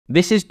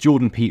This is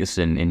Jordan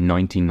Peterson in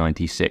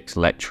 1996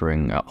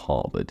 lecturing at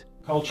Harvard.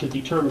 Culture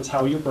determines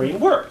how your brain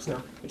works.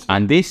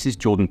 And this is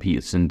Jordan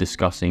Peterson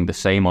discussing the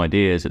same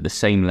ideas at the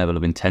same level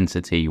of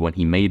intensity when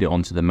he made it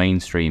onto the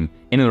mainstream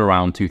in and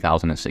around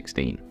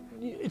 2016.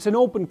 It's an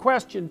open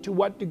question to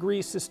what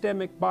degree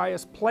systemic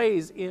bias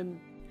plays in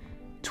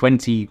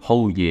 20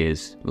 whole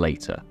years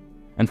later.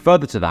 And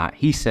further to that,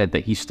 he said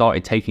that he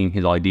started taking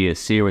his ideas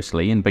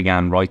seriously and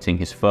began writing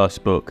his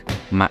first book,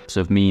 Maps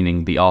of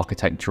Meaning, The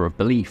Architecture of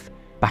Belief,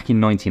 back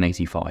in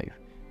 1985,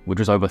 which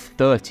was over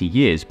 30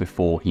 years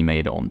before he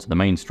made it onto the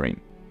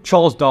mainstream.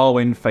 Charles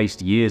Darwin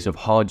faced years of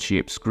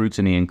hardship,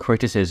 scrutiny, and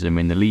criticism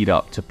in the lead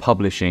up to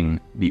publishing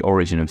The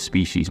Origin of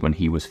Species when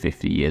he was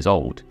 50 years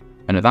old.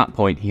 And at that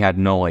point, he had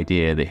no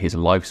idea that his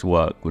life's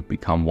work would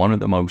become one of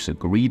the most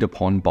agreed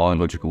upon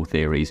biological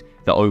theories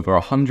that over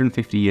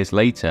 150 years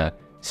later,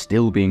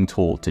 still being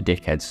taught to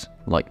dickheads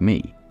like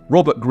me.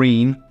 Robert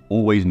Greene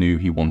always knew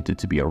he wanted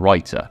to be a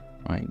writer,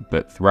 right?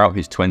 But throughout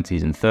his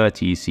 20s and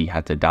 30s, he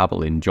had to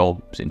dabble in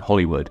jobs in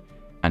Hollywood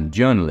and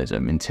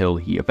journalism until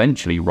he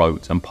eventually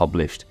wrote and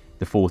published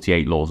The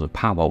 48 Laws of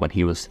Power when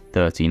he was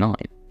 39.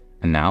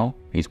 And now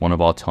he's one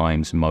of our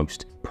time's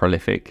most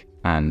prolific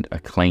and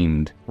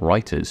acclaimed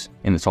writers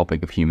in the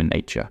topic of human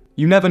nature.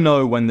 You never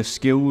know when the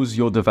skills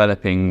you're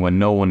developing when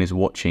no one is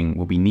watching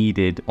will be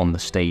needed on the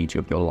stage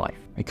of your life.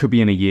 It could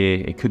be in a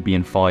year, it could be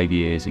in 5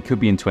 years, it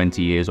could be in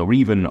 20 years, or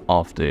even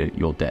after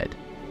you're dead.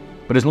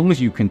 But as long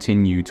as you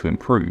continue to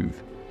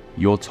improve,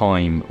 your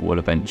time will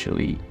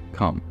eventually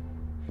come.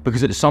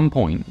 Because at some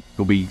point,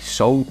 you'll be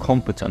so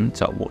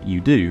competent at what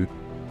you do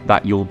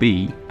that you'll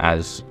be,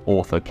 as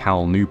author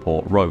Cal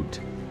Newport wrote,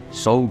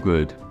 so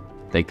good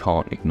they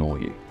can't ignore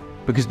you.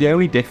 Because the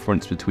only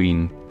difference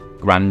between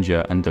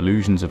grandeur and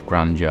delusions of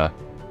grandeur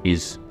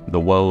is the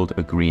world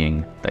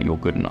agreeing that you're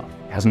good enough.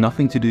 It has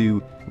nothing to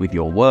do with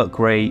your work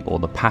rate or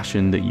the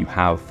passion that you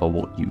have for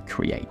what you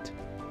create.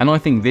 And I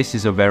think this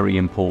is a very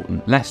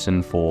important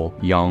lesson for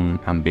young,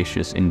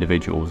 ambitious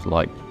individuals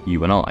like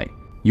you and I.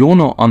 You're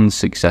not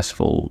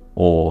unsuccessful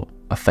or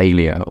a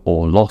failure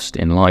or lost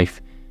in life.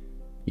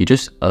 You're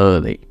just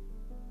early.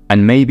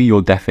 And maybe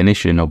your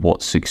definition of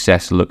what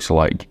success looks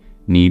like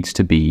needs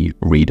to be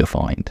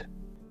redefined.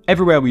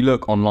 Everywhere we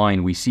look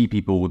online, we see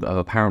people that have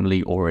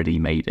apparently already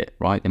made it,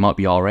 right? They might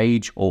be our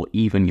age or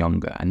even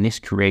younger, and this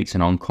creates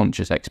an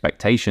unconscious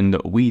expectation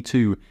that we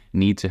too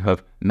need to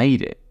have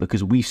made it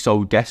because we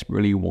so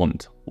desperately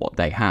want what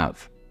they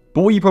have.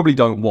 But what you probably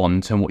don't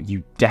want and what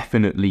you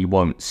definitely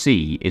won't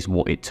see is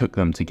what it took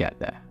them to get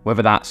there.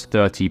 Whether that's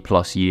 30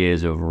 plus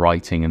years of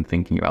writing and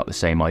thinking about the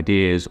same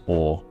ideas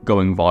or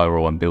going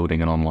viral and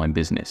building an online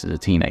business as a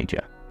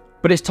teenager.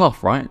 But it's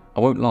tough, right? I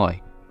won't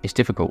lie. It's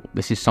difficult.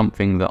 This is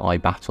something that I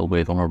battle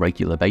with on a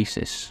regular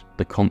basis.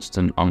 The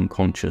constant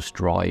unconscious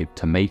drive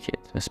to make it,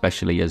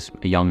 especially as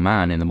a young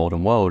man in the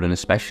modern world, and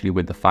especially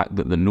with the fact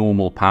that the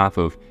normal path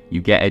of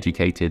you get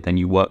educated, then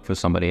you work for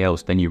somebody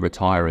else, then you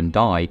retire and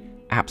die,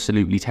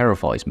 absolutely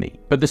terrifies me.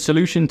 But the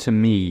solution to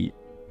me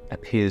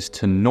appears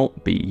to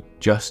not be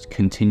just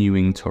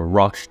continuing to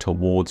rush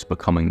towards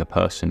becoming the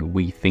person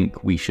we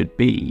think we should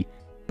be,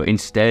 but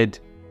instead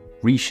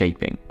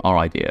reshaping our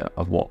idea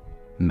of what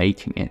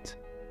making it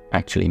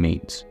actually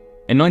means.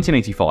 In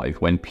 1985,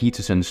 when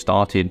Peterson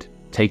started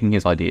taking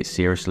his ideas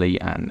seriously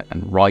and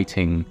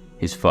writing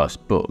his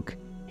first book,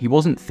 he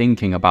wasn't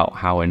thinking about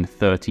how in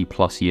 30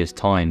 plus years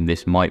time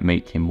this might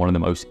make him one of the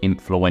most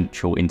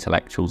influential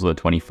intellectuals of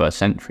the 21st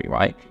century,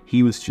 right?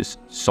 He was just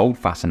so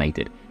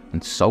fascinated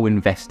and so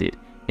invested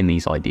in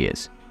these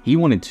ideas. He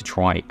wanted to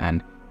try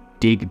and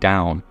dig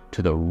down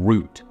to the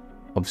root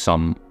of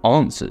some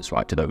answers,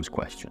 right, to those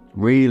questions.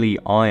 Really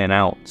iron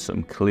out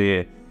some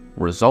clear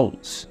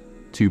results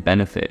to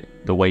benefit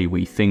the way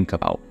we think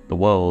about the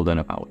world and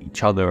about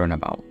each other and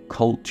about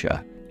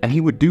culture. And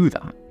he would do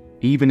that,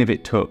 even if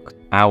it took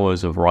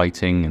hours of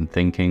writing and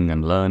thinking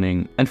and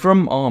learning. And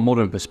from our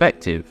modern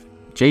perspective,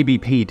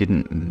 JBP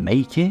didn't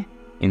make it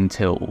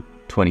until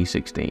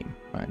 2016,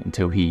 right?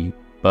 Until he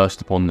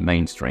burst upon the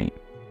mainstream.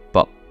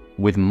 But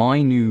with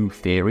my new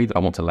theory that I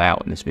want to lay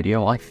out in this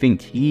video, I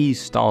think he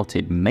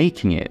started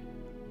making it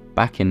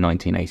back in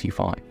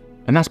 1985.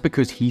 And that's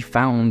because he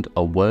found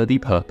a worthy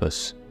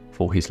purpose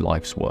for his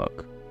life's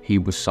work. He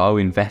was so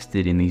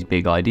invested in these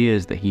big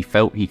ideas that he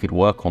felt he could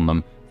work on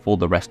them for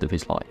the rest of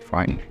his life,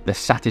 right? The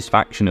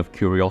satisfaction of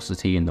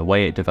curiosity and the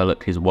way it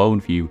developed his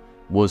worldview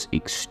was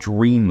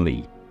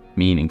extremely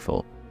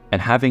meaningful.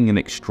 And having an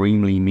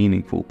extremely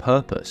meaningful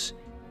purpose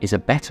is a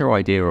better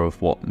idea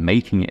of what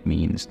making it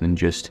means than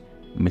just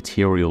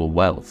material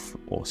wealth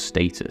or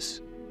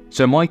status.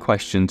 So my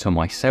question to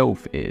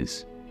myself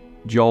is,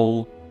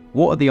 Joel,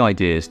 what are the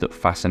ideas that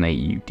fascinate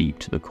you deep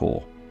to the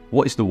core?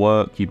 What is the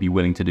work you'd be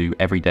willing to do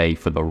every day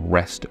for the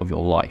rest of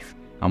your life?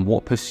 And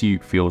what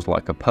pursuit feels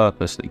like a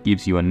purpose that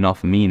gives you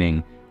enough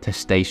meaning to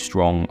stay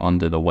strong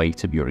under the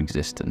weight of your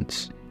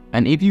existence?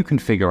 And if you can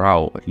figure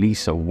out at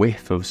least a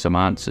whiff of some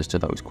answers to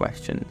those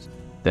questions,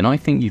 then I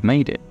think you've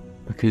made it,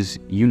 because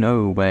you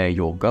know where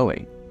you're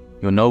going.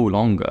 You're no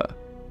longer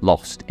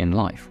lost in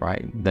life,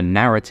 right? The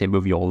narrative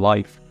of your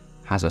life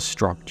has a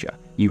structure.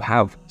 You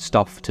have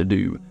stuff to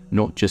do,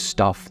 not just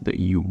stuff that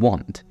you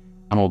want.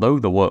 And although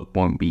the work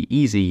won't be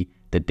easy,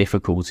 the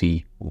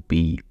difficulty will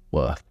be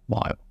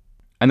worthwhile.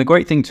 And the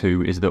great thing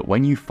too is that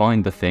when you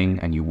find the thing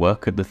and you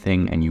work at the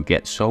thing and you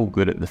get so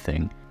good at the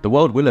thing, the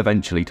world will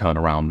eventually turn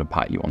around and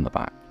pat you on the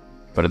back.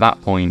 But at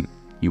that point,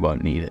 you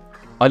won't need it.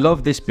 I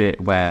love this bit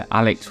where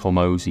Alex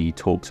Hormozi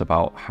talks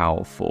about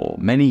how for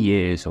many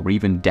years or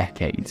even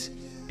decades,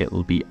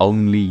 it'll be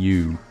only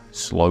you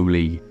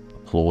slowly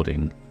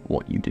applauding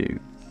what you do.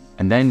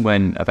 And then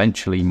when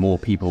eventually more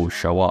people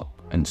show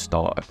up and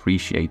start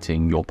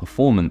appreciating your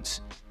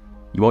performance,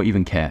 you won't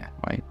even care,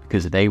 right?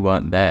 Because they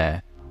weren't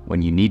there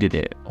when you needed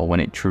it or when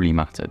it truly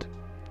mattered.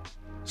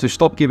 So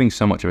stop giving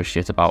so much of a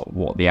shit about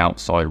what the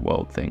outside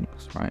world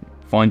thinks, right?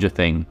 Find your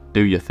thing,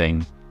 do your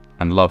thing,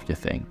 and love your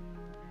thing.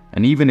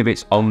 And even if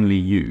it's only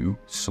you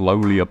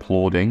slowly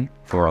applauding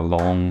for a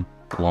long,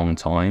 long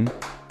time,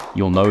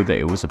 you'll know that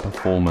it was a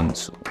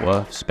performance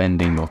worth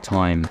spending your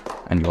time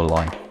and your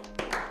life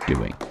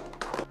doing.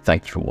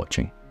 Thank you for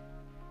watching.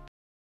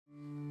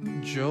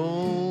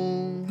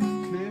 Joel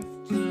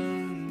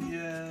Clifton,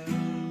 yeah,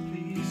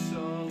 please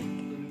sub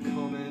and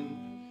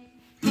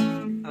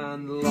comment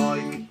and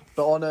like.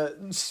 But on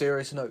a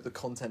serious note, the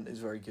content is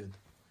very good.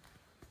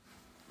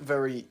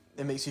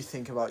 It makes you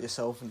think about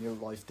yourself and your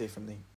life differently.